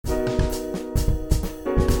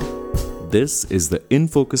This is the In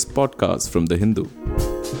Focus podcast from The Hindu.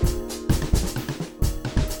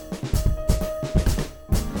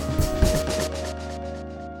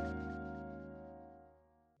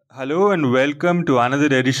 Hello and welcome to another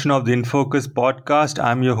edition of the In Focus podcast.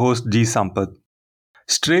 I'm your host G. Sampath.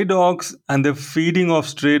 Stray dogs and the feeding of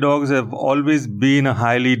stray dogs have always been a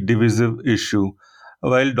highly divisive issue.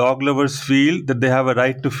 While dog lovers feel that they have a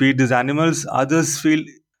right to feed these animals, others feel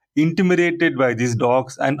intimidated by these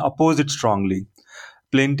dogs and oppose it strongly.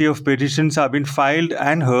 Plenty of petitions have been filed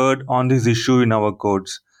and heard on this issue in our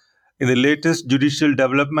courts. In the latest judicial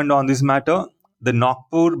development on this matter, the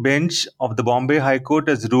Nagpur bench of the Bombay High Court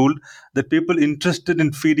has ruled that people interested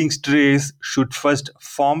in feeding strays should first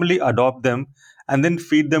formally adopt them and then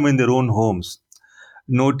feed them in their own homes,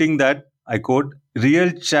 noting that, I quote,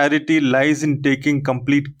 real charity lies in taking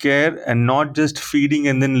complete care and not just feeding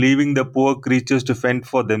and then leaving the poor creatures to fend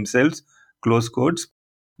for themselves, close quotes.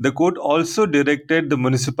 The court also directed the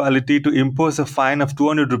municipality to impose a fine of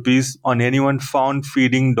 200 rupees on anyone found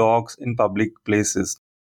feeding dogs in public places.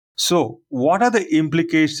 So, what are the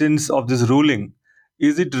implications of this ruling?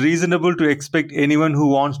 Is it reasonable to expect anyone who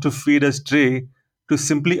wants to feed a stray to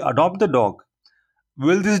simply adopt the dog?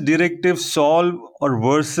 Will this directive solve or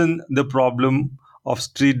worsen the problem of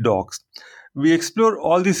street dogs? We explore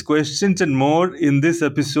all these questions and more in this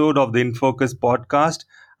episode of the InFocus podcast.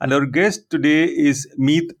 And our guest today is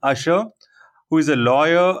Meet Asher, who is a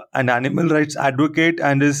lawyer and animal rights advocate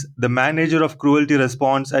and is the manager of cruelty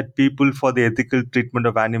response at People for the Ethical Treatment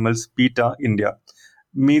of Animals, PETA, India.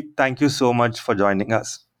 Meet, thank you so much for joining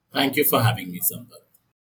us. Thank you for having me, Sampath.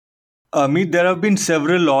 Meet, there have been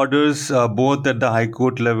several orders, both at the High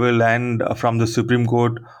Court level and from the Supreme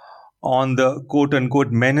Court, on the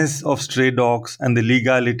quote-unquote menace of stray dogs and the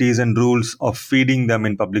legalities and rules of feeding them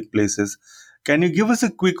in public places. Can you give us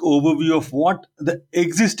a quick overview of what the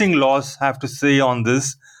existing laws have to say on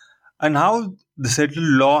this and how the settled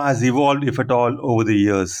law has evolved, if at all, over the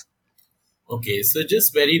years? Okay, so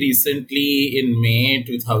just very recently in May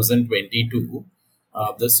 2022,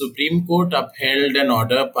 the Supreme Court upheld an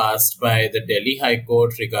order passed by the Delhi High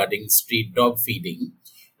Court regarding street dog feeding,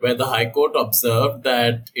 where the High Court observed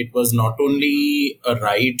that it was not only a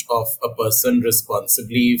right of a person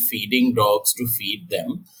responsibly feeding dogs to feed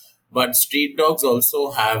them, but street dogs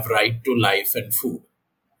also have right to life and food.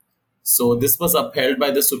 So this was upheld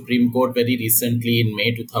by the Supreme Court very recently in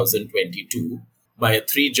May 2022 by a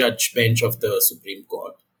 3-judge bench of the Supreme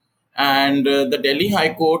Court. And the Delhi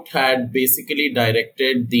High Court had basically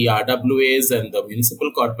directed the RWAs and the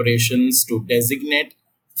municipal corporations to designate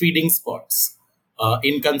feeding spots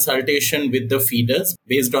in consultation with the feeders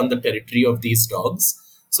based on the territory of these dogs,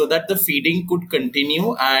 so that the feeding could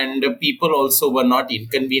continue and people also were not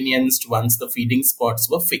inconvenienced once the feeding spots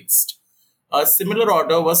were fixed. A similar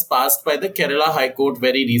order was passed by the Kerala High Court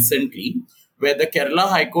very recently, where the Kerala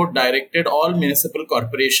High Court directed all municipal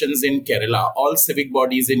corporations in Kerala, all civic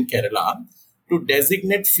bodies in Kerala, to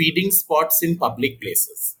designate feeding spots in public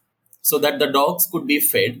places so that the dogs could be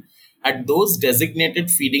fed at those designated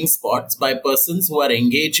feeding spots by persons who are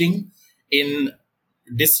engaging in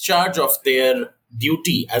discharge of their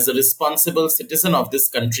duty as a responsible citizen of this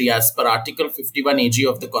country as per Article 51 AG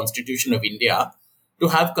of the Constitution of India to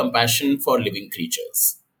have compassion for living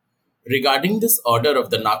creatures. Regarding this order of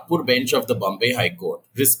the Nagpur bench of the Bombay High Court,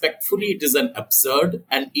 respectfully, it is an absurd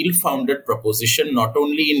and ill-founded proposition not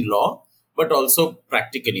only in law but also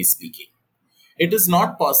practically speaking. It is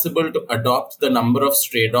not possible to adopt the number of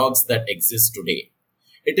stray dogs that exist today.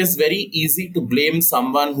 It is very easy to blame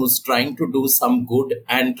someone who's trying to do some good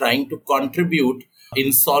and trying to contribute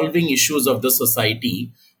in solving issues of the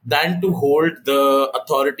society than to hold the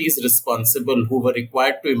authorities responsible who were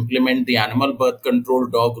required to implement the animal birth control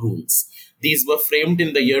dog rules. These were framed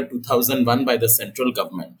in the year 2001 by the central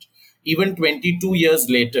government. Even 22 years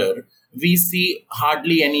later, we see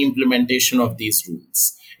hardly any implementation of these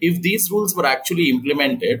rules. If these rules were actually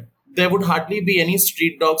implemented, there would hardly be any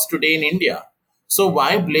street dogs today in India. So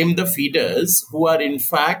why blame the feeders who are in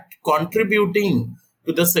fact contributing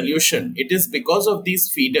to the solution? It is because of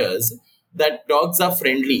these feeders that dogs are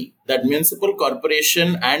friendly, that municipal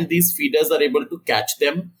corporation and these feeders are able to catch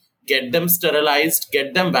them, get them sterilized,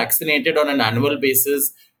 get them vaccinated on an annual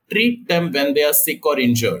basis, treat them when they are sick or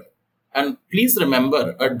injured. And please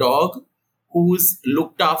remember, a dog who's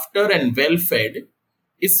looked after and well fed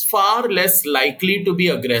is far less likely to be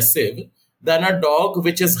aggressive than a dog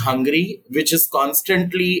which is hungry, which is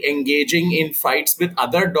constantly engaging in fights with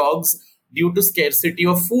other dogs due to scarcity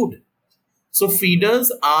of food. So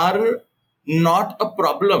feeders are not a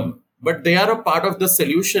problem, but they are a part of the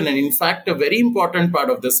solution, and in fact, a very important part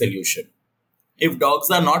of the solution. If dogs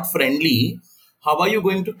are not friendly, how are you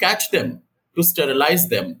going to catch them, to sterilize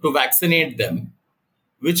them, to vaccinate them?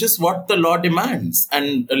 Which is what the law demands.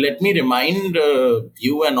 And let me remind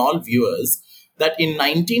you and all viewers that in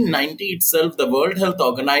 1990 itself, the World Health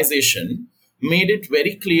Organization made it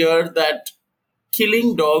very clear that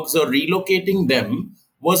killing dogs or relocating them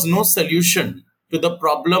was no solution to the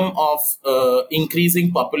problem of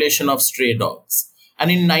increasing population of stray dogs. And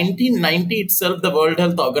in 1990 itself, the World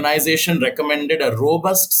Health Organization recommended a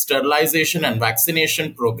robust sterilization and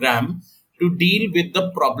vaccination program to deal with the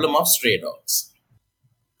problem of stray dogs.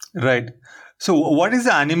 Right. So, what is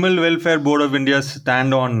the Animal Welfare Board of India's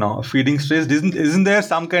stand on feeding strays? Isn't there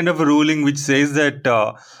some kind of a ruling which says that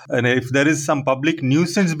and if there is some public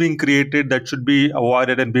nuisance being created, that should be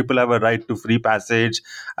avoided, and people have a right to free passage?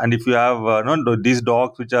 And if you have these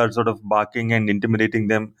dogs which are sort of barking and intimidating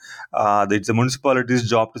them, it's the municipality's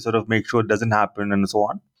job to sort of make sure it doesn't happen, and so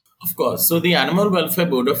on. Of course. So the Animal Welfare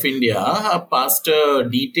Board of India have passed a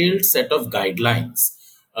detailed set of guidelines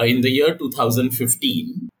in the year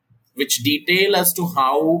 2015, which detail as to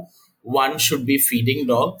how one should be feeding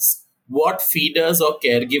dogs, what feeders or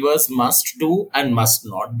caregivers must do and must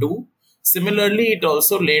not do. Similarly, it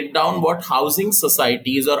also laid down what housing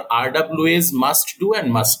societies or RWAs must do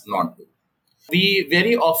and must not do. We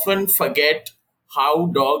very often forget how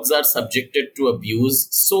dogs are subjected to abuse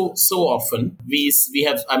so often. We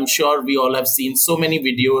have, I'm sure we all have seen so many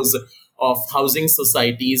videos of housing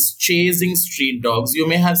societies chasing street dogs. You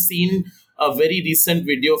may have seen a very recent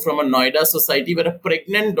video from a Noida society where a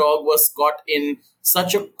pregnant dog was caught in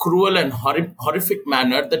such a cruel and horrific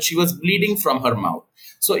manner that she was bleeding from her mouth.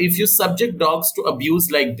 So if you subject dogs to abuse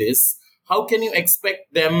like this, how can you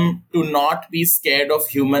expect them to not be scared of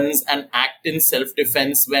humans and act in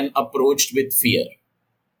self-defense when approached with fear?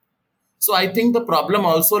 So I think the problem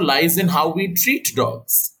also lies in how we treat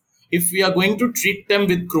dogs. If we are going to treat them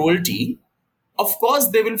with cruelty, of course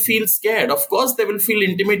they will feel scared. Of course they will feel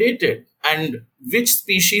intimidated. And which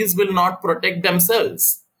species will not protect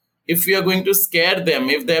themselves? If we are going to scare them,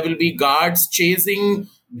 if there will be guards chasing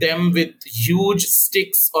them with huge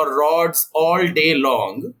sticks or rods all day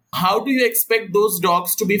long, how do you expect those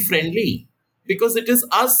dogs to be friendly? Because it is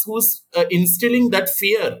us who's instilling that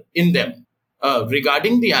fear in them.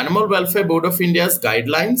 Regarding the Animal Welfare Board of India's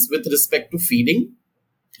guidelines with respect to feeding,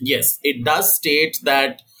 yes, it does state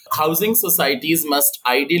that housing societies must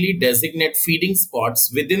ideally designate feeding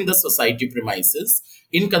spots within the society premises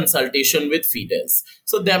in consultation with feeders.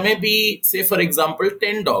 So there may be, say, for example,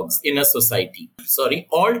 10 dogs in a society.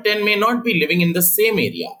 All 10 may not be living in the same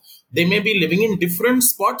area. They may be living in different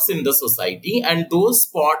spots in the society, and those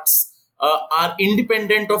spots are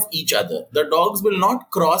independent of each other. The dogs will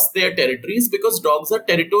not cross their territories because dogs are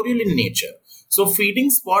territorial in nature. So feeding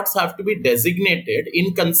spots have to be designated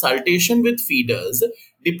in consultation with feeders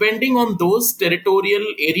depending on those territorial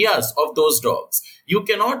areas of those dogs. You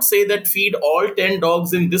cannot say that feed all 10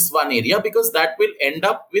 dogs in this one area, because that will end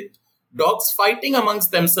up with dogs fighting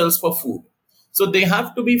amongst themselves for food. So they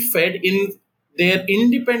have to be fed in their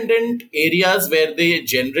independent areas where they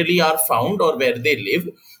generally are found or where they live,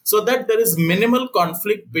 so that there is minimal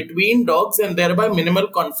conflict between dogs and thereby minimal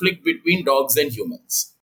conflict between dogs and humans.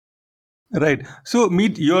 Right. So,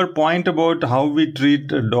 meet your point about how we treat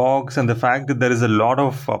dogs and the fact that there is a lot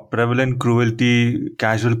of prevalent cruelty,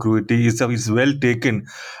 casual cruelty is well taken.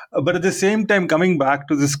 But at the same time, coming back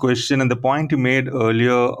to this question and the point you made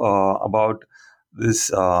earlier about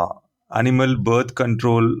this animal birth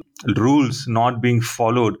control rules not being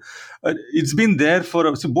followed, it's been there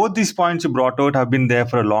so both these points you brought out have been there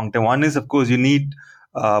for a long time. One is, of course, you need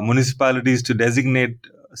municipalities to designate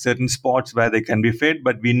certain spots where they can be fed,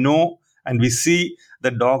 but we know and we see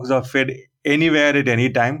that dogs are fed anywhere at any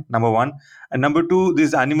time, number one. And number two,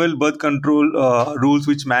 these animal birth control rules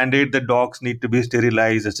which mandate that dogs need to be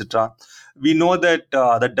sterilized, etc. We know that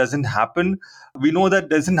that doesn't happen. We know that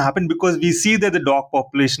doesn't happen because we see that the dog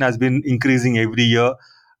population has been increasing every year.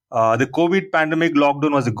 The COVID pandemic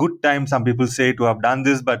lockdown was a good time, some people say, to have done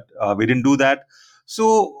this, but we didn't do that.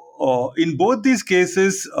 So in both these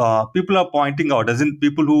cases, people are pointing out, as in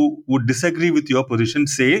people who would disagree with your position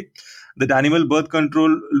say that animal birth control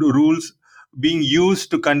rules being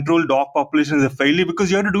used to control dog population is a failure,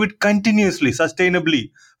 because you have to do it continuously,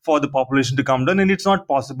 sustainably, for the population to come down, and it's not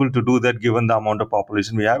possible to do that given the amount of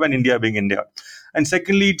population we have, and India being India. And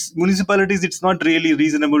secondly, it's municipalities, it's not really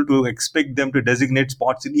reasonable to expect them to designate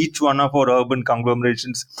spots in each one of our urban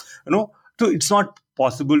conglomerations. So it's not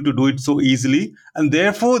possible to do it so easily, and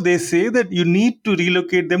therefore they say that you need to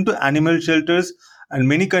relocate them to animal shelters. And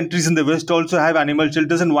many countries in the West also have animal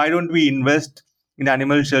shelters. And why don't we invest in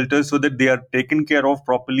animal shelters so that they are taken care of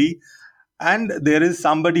properly and there is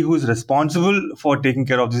somebody who's responsible for taking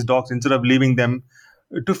care of these dogs instead of leaving them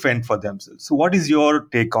to fend for themselves. So what is your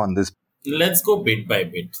take on this? Let's go bit by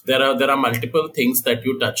bit. There are multiple things that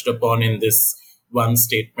you touched upon in this one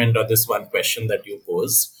statement or this one question that you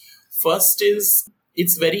posed. First is,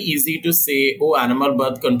 it's very easy to say, oh, animal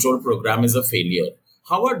birth control program is a failure.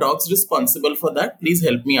 How are dogs responsible for that? Please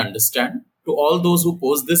help me understand. To all those who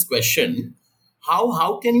pose this question,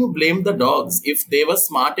 how can you blame the dogs if they were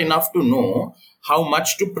smart enough to know how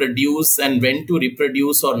much to produce and when to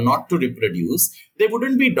reproduce or not to reproduce? They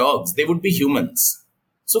wouldn't be dogs, they would be humans.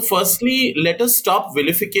 So firstly, let us stop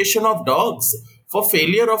vilification of dogs for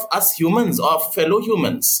failure of us humans or fellow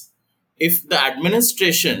humans. If the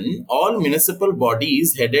administration, all municipal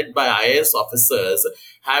bodies headed by IAS officers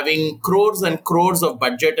having crores and crores of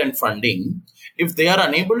budget and funding, if they are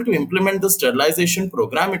unable to implement the sterilization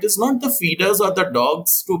program, it is not the feeders or the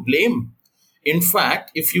dogs to blame. In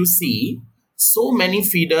fact, if you see, so many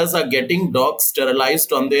feeders are getting dogs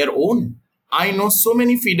sterilized on their own. I know so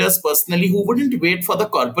many feeders personally who wouldn't wait for the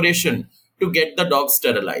corporation to get the dog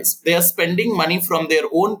sterilized. They are spending money from their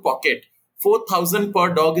own pocket. 4,000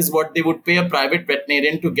 per dog is what they would pay a private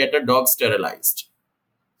veterinarian to get a dog sterilized.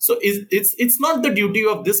 So it's not the duty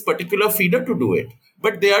of this particular feeder to do it.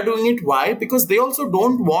 But they are doing it. Why? Because they also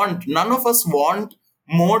don't want, none of us want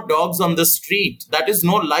more dogs on the street. That is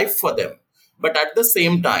no life for them. But at the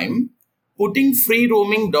same time, putting free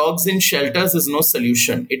roaming dogs in shelters is no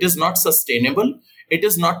solution. It is not sustainable. It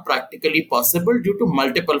is not practically possible due to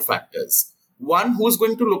multiple factors. One, who's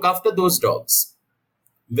going to look after those dogs?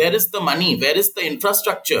 Where is the money? Where is the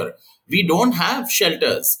infrastructure? We don't have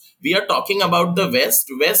shelters. We are talking about the West.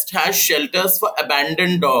 West has shelters for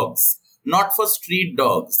abandoned dogs, not for street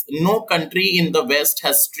dogs. No country in the West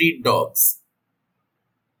has street dogs.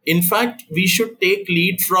 In fact, we should take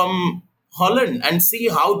lead from Holland and see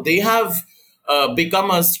how they have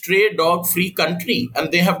become a stray dog free country. And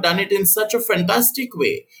they have done it in such a fantastic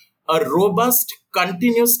way. A robust,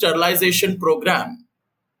 continuous sterilization program.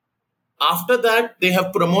 After that, they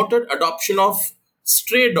have promoted adoption of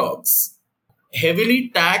stray dogs,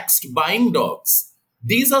 heavily taxed buying dogs.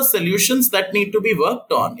 These are solutions that need to be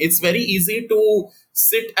worked on. It's very easy to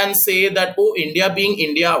sit and say that, oh, India being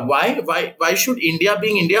India, why should India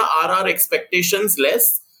being India? Are our expectations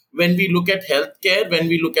less when we look at healthcare, when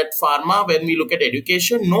we look at pharma, when we look at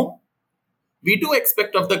education? No. We do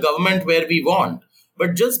expect of the government where we want.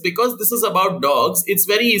 But just because this is about dogs, it's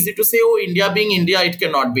very easy to say, oh, India being India, it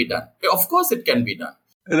cannot be done. Of course, it can be done.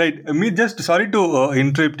 Right. Me, just sorry to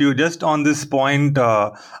interrupt you. Just on this point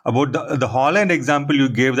about the Holland example you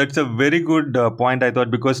gave, that's a very good point, I thought,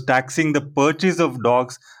 because taxing the purchase of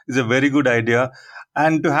dogs is a very good idea.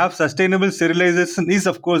 And to have sustainable sterilization is,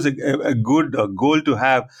 of course, a good goal to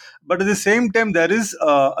have. But at the same time, there is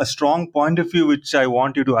a strong point of view which I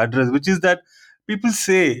want you to address, which is that people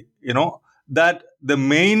say, that the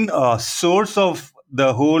main source of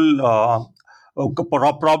the whole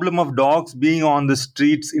problem of dogs being on the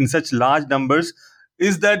streets in such large numbers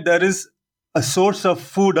is that there is a source of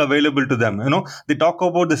food available to them. They talk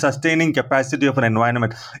about the sustaining capacity of an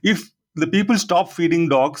environment. If the people stop feeding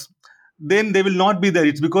dogs, then they will not be there.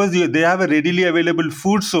 It's because they have a readily available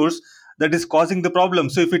food source that is causing the problem.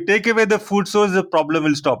 So if you take away the food source, the problem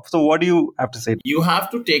will stop. So what do you have to say? You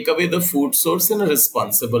have to take away the food source in a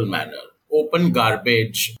responsible manner. Open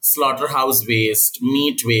garbage, slaughterhouse waste,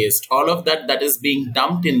 meat waste, all of that is being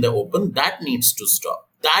dumped in the open, that needs to stop.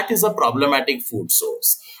 That is a problematic food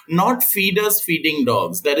source. Not feeders feeding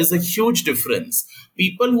dogs. There is a huge difference.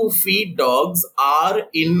 People who feed dogs are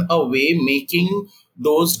in a way making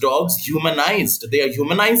those dogs humanized. They are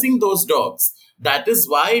humanizing those dogs. That is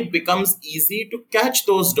why it becomes easy to catch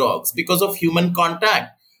those dogs because of human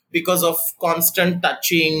contact, because of constant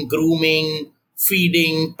touching, grooming,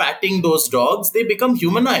 feeding, patting those dogs. They become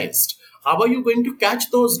humanized. How are you going to catch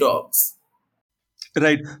those dogs?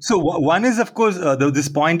 Right. So one is, of course, this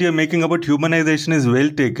point you're making about humanization is well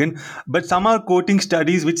taken, but some are quoting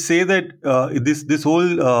studies which say that this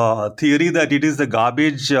whole theory that it is the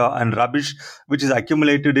garbage and rubbish which is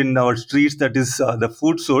accumulated in our streets that is the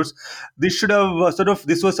food source. This should have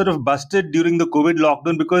this was sort of busted during the COVID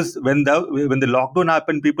lockdown, because when the lockdown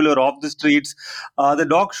happened, people were off the streets. The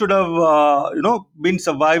dogs should have been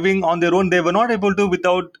surviving on their own. They were not able to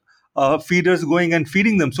without feeders going and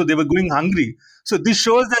feeding them, so they were going hungry. So this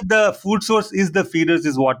shows that the food source is the feeders,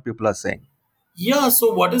 is what people are saying. Yeah,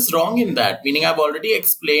 so what is wrong in that? Meaning, I've already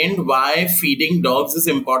explained why feeding dogs is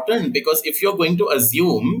important. Because if you're going to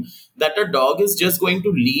assume that a dog is just going to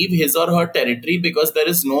leave his or her territory because there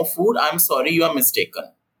is no food, I'm sorry, you are mistaken.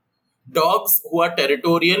 Dogs who are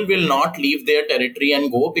territorial will not leave their territory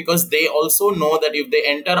and go, because they also know that if they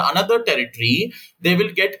enter another territory, they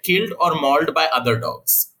will get killed or mauled by other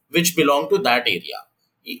dogs which belong to that area.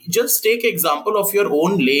 Just take example of your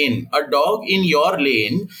own lane. A dog in your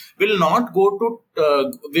lane will not go to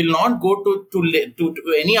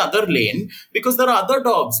any other lane, because there are other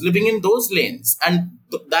dogs living in those lanes, and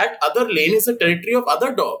that other lane is a territory of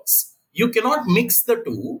other dogs. You cannot mix the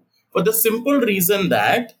two, for the simple reason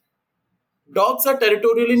that dogs are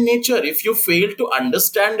territorial in nature. If you fail to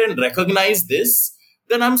understand and recognize this,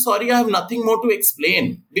 then I'm sorry, I have nothing more to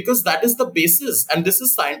explain, because that is the basis. And this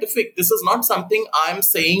is scientific. This is not something I'm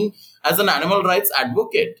saying as an animal rights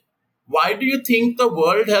advocate. Why do you think the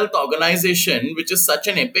World Health Organization, which is such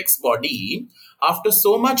an apex body, after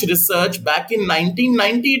so much research back in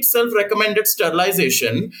 1990 itself recommended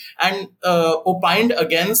sterilization and opined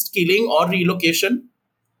against killing or relocation?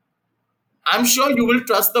 I'm sure you will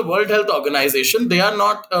trust the World Health Organization. They are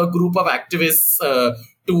not a group of activists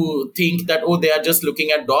to think that, oh, they are just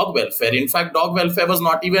looking at dog welfare. In fact, dog welfare was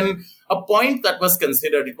not even a point that was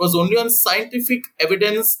considered. It was only on scientific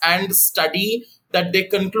evidence and study that they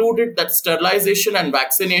concluded that sterilization and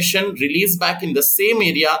vaccination released back in the same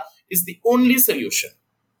area is the only solution.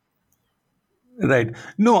 Right.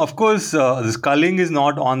 No, of course, this culling is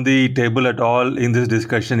not on the table at all in this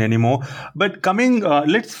discussion anymore. But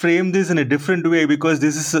let's frame this in a different way, because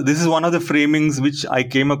this is one of the framings which I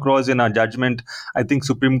came across in a judgment, I think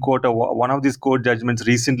Supreme Court or one of these court judgments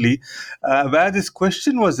recently, where this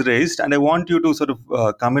question was raised, and I want you to sort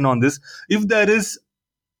of come in on this. If there is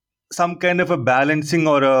some kind of a balancing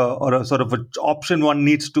or a sort of an option one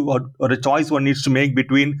needs to, or a choice one needs to make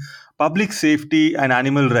between public safety and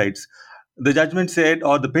animal rights. The judgment said,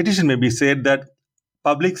 or the petition maybe said, that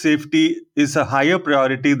public safety is a higher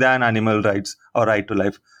priority than animal rights or right to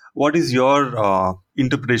life. What is your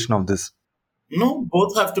interpretation of this? No,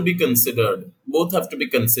 both have to be considered. Both have to be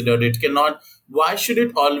considered. It cannot. Why should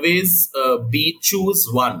it always be choose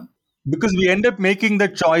one? Because we end up making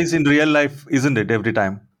that choice in real life, isn't it, every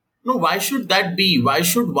time? No, why should that be? Why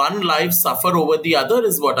should one life suffer over the other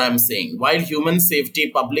is what I'm saying. While human safety,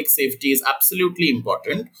 public safety is absolutely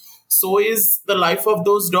important, so is the life of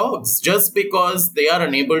those dogs. Just because they are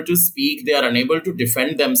unable to speak, they are unable to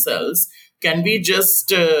defend themselves, can we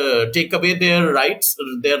just take away their rights,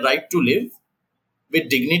 their right to live with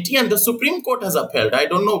dignity? And the Supreme Court has upheld. I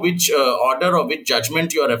don't know which order or which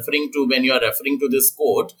judgment you are referring to when you are referring to this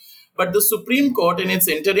court, but the Supreme Court in its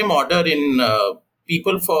interim order in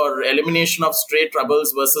People for Elimination of Stray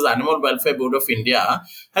Troubles versus Animal Welfare Board of India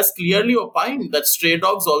has clearly opined that stray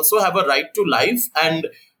dogs also have a right to life, and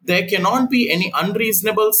there cannot be any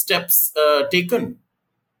unreasonable steps taken.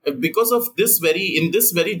 Because of in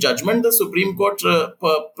this very judgment, the Supreme Court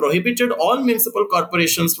prohibited all municipal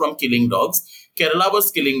corporations from killing dogs. Kerala was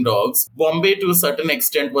killing dogs. Bombay, to a certain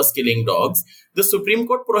extent, was killing dogs. The Supreme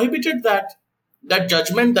Court prohibited that. That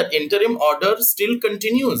judgment, that interim order still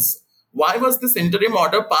continues. Why was this interim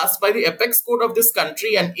order passed by the apex court of this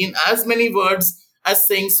country, and in as many words as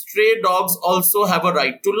saying stray dogs also have a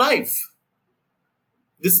right to life?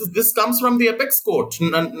 This comes from the apex court,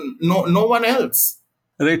 no one else.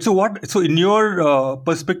 Right. So in your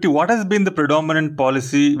perspective, what has been the predominant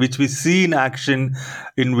policy which we see in action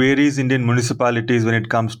in various Indian municipalities when it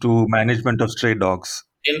comes to management of stray dogs?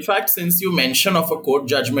 In fact, since you mention of a court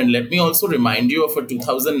judgment, let me also remind you of a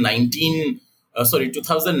 2009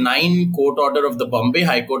 court order of the Bombay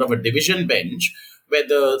High Court of a division bench, where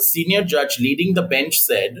the senior judge leading the bench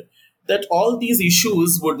said that all these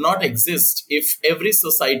issues would not exist if every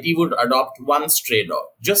society would adopt one stray dog.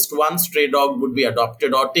 Just one stray dog would be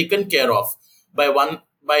adopted or taken care of by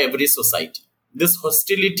every society. This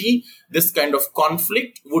hostility, this kind of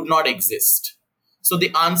conflict would not exist. So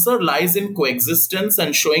the answer lies in coexistence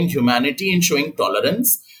and showing humanity and showing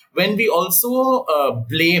tolerance. When we also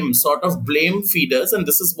blame feeders, and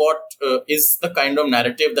this is what is the kind of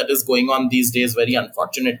narrative that is going on these days, very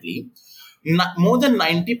unfortunately, more than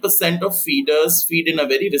 90% of feeders feed in a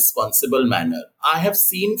very responsible manner. I have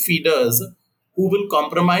seen feeders who will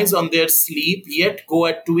compromise on their sleep, yet go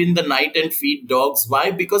at 2 in the night and feed dogs.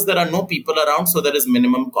 Why? Because there are no people around, so there is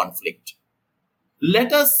minimum conflict.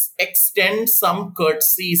 Let us extend some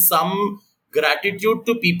courtesy, some gratitude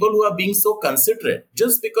to people who are being so considerate.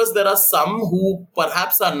 Just because there are some who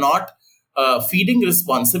perhaps are not feeding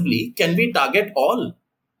responsibly, can we target all?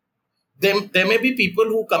 There may be people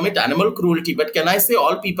who commit animal cruelty, but can I say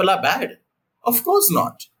all people are bad? Of course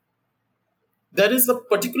not. There is a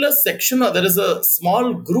particular section, or there is a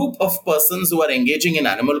small group of persons who are engaging in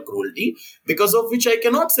animal cruelty, because of which I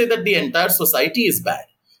cannot say that the entire society is bad.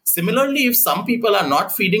 Similarly, if some people are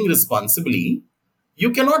not feeding responsibly,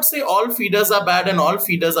 you cannot say all feeders are bad and all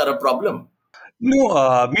feeders are a problem.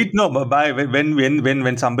 No, no. By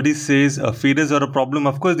when somebody says feeders are a problem,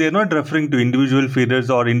 of course they are not referring to individual feeders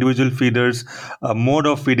or individual feeders mode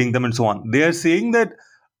of feeding them and so on. They are saying that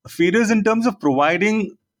feeders in terms of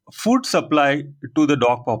providing food supply to the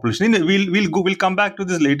dog population. We'll come back to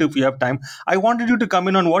this later if we have time. I wanted you to come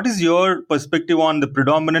in on what is your perspective on the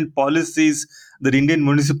predominant policies that Indian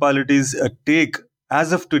municipalities take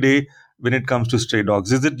as of today when it comes to stray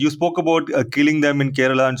dogs. Is it you spoke about killing them in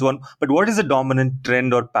Kerala and so on, but what is the dominant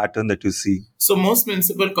trend or pattern that you see? So most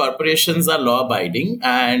municipal corporations are law abiding,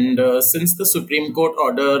 and since the Supreme Court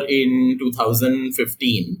order in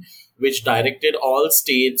 2015, which directed all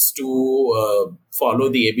states to follow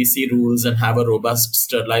the ABC rules and have a robust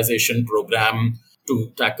sterilization program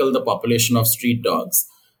to tackle the population of street dogs.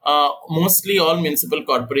 Mostly all municipal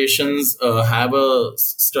corporations have a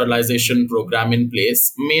sterilization program in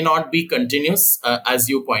place. May not be continuous, as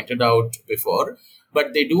you pointed out before,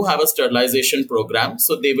 but they do have a sterilization program.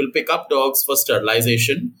 So they will pick up dogs for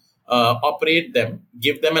sterilization, operate them,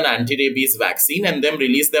 give them an anti-rabies vaccine, and then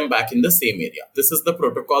release them back in the same area. This is the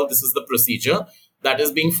protocol, this is the procedure that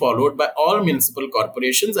is being followed by all municipal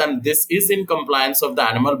corporations, and this is in compliance of the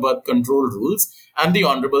animal birth control rules and the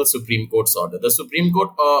Honorable Supreme Court's order. The Supreme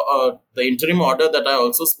Court, the interim order that I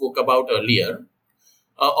also spoke about earlier,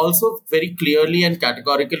 also very clearly and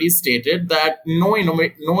categorically stated that no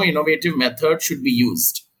innovative method should be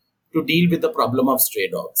used to deal with the problem of stray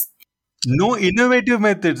dogs. No innovative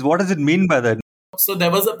methods. What does it mean by that? So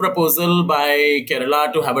there was a proposal by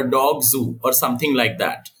Kerala to have a dog zoo or something like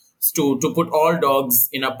that, to put all dogs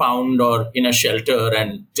in a pound or in a shelter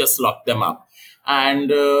and just lock them up.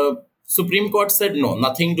 And Supreme Court said no,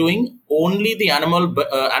 nothing doing. Only the animal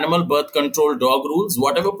birth control dog rules,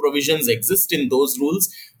 whatever provisions exist in those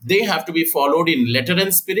rules, they have to be followed in letter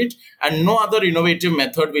and spirit, and no other innovative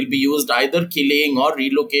method will be used, either killing or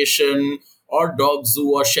relocation or dog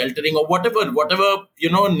zoo or sheltering or whatever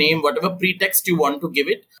name, whatever pretext you want to give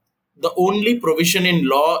it. The only provision in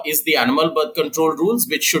law is the animal birth control rules,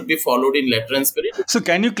 which should be followed in letter and spirit. So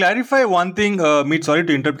can you clarify one thing, Meet, sorry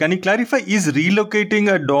to interrupt. Can you clarify, is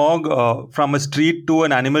relocating a dog from a street to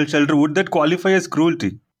an animal shelter, would that qualify as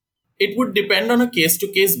cruelty? It would depend on a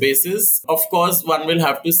case-to-case basis. Of course, one will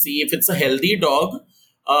have to see if it's a healthy dog.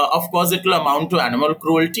 Of course, it will amount to animal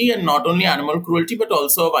cruelty, and not only animal cruelty, but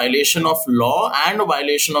also a violation of law and a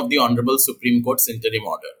violation of the Honorable Supreme Court's interim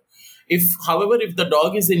order. However, if the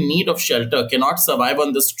dog is in need of shelter, cannot survive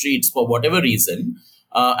on the streets for whatever reason,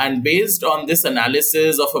 and based on this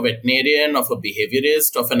analysis of a veterinarian, of a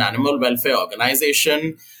behaviorist, of an animal welfare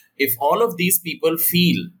organization, if all of these people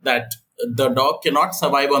feel that the dog cannot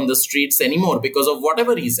survive on the streets anymore because of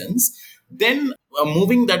whatever reasons, then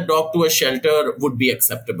moving that dog to a shelter would be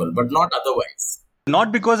acceptable, but not otherwise.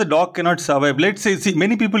 Not because a dog cannot survive. Let's say, see,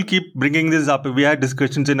 many people keep bringing this up. We had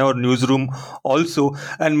discussions in our newsroom also,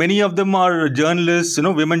 and many of them are journalists,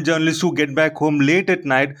 women journalists who get back home late at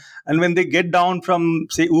night. And when they get down from,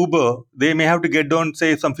 say, Uber, they may have to get down,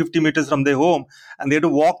 say, some 50 meters from their home, and they have to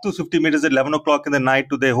walk those 50 meters at 11 o'clock in the night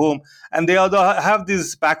to their home. And they have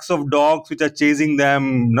these packs of dogs which are chasing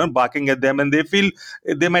them, barking at them, and they feel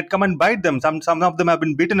they might come and bite them. Some of them have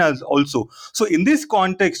been bitten also. So in this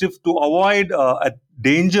context, if to avoid a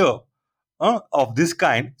danger of this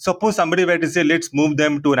kind, suppose somebody were to say, let's move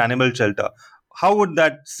them to an animal shelter, how would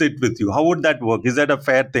that sit with you? How would that work? Is that a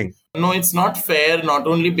fair thing? No, it's not fair, not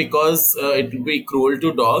only because it will be cruel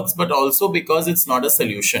to dogs, but also because it's not a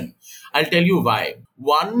solution. I'll tell you why.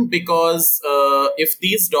 One, because if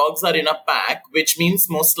these dogs are in a pack, which means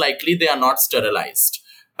most likely they are not sterilized.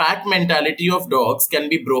 Pack mentality of dogs can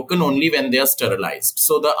be broken only when they are sterilized.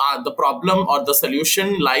 So the problem or the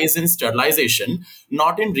solution lies in sterilization,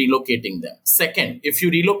 not in relocating them. Second, if you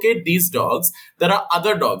relocate these dogs, there are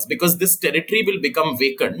other dogs, because this territory will become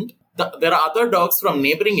vacant. There are other dogs from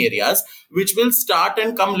neighboring areas which will start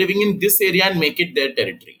and come living in this area and make it their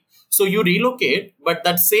territory. So you relocate, but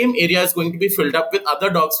that same area is going to be filled up with other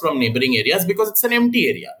dogs from neighboring areas because it's an empty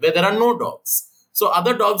area where there are no dogs. So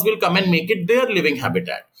other dogs will come and make it their living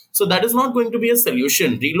habitat. So that is not going to be a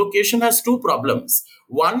solution. Relocation has two problems.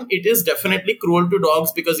 One, it is definitely cruel to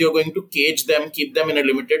dogs because you're going to cage them, keep them in a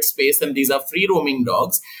limited space, and these are free roaming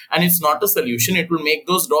dogs. And it's not a solution. It will make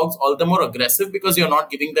those dogs all the more aggressive because you're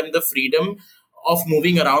not giving them the freedom of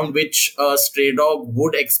moving around which a stray dog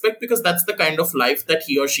would expect, because that's the kind of life that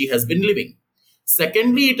he or she has been living.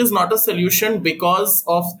 Secondly, it is not a solution because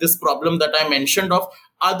of this problem that I mentioned of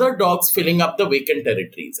other dogs filling up the vacant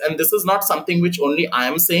territories. And this is not something which only I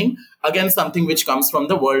am saying, again, something which comes from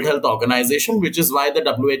the World Health Organization, which is why the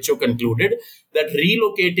WHO concluded that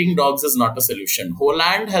relocating dogs is not a solution.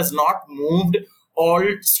 Holland has not moved all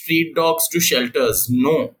street dogs to shelters.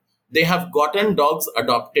 No. They have gotten dogs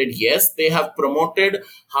adopted. Yes. They have promoted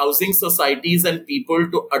housing societies and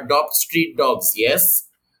people to adopt street dogs. Yes.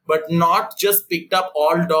 But not just picked up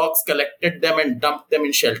all dogs, collected them and dumped them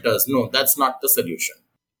in shelters. No, that's not the solution.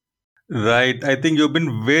 Right. I think you've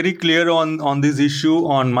been very clear on this issue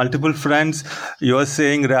on multiple fronts. You're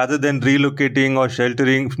saying rather than relocating or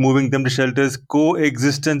sheltering, moving them to shelters,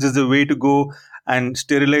 coexistence is the way to go and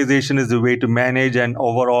sterilization is the way to manage. And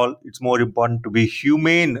overall, it's more important to be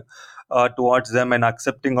humane towards them and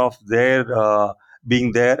accepting of their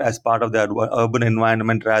being there as part of the urban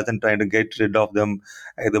environment rather than trying to get rid of them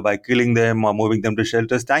either by killing them or moving them to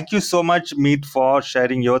shelters. Thank you so much, Meet, for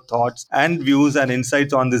sharing your thoughts and views and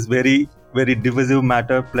insights on this very, very divisive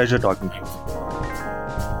matter. Pleasure talking to you.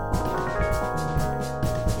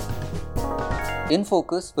 In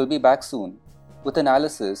Focus will be back soon with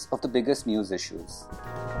analysis of the biggest news issues.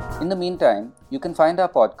 In the meantime, you can find our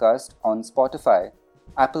podcast on Spotify,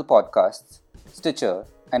 Apple Podcasts, Stitcher,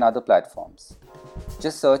 and other platforms.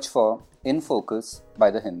 Just search for In Focus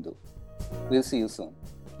by The Hindu. We'll see you soon.